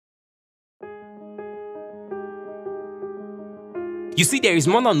You see, there is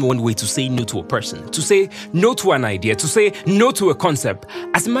more than one way to say no to a person, to say no to an idea, to say no to a concept.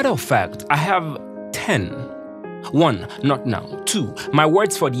 As a matter of fact, I have 10. 1. Not now. 2. My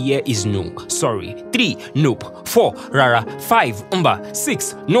words for the year is no. Sorry. 3. Nope. 4. Rara. 5. Umba.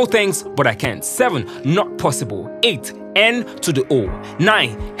 6. No thanks, but I can't. 7. Not possible. 8. N to the O.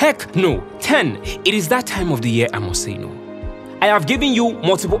 9. Heck no. 10. It is that time of the year I must say no. I have given you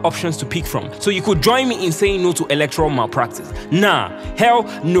multiple options to pick from, so you could join me in saying no to electoral malpractice. Nah, hell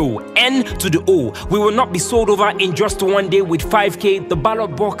no, N to the O. We will not be sold over in just one day with 5K. The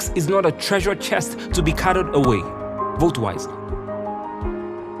ballot box is not a treasure chest to be carried away. Vote wisely.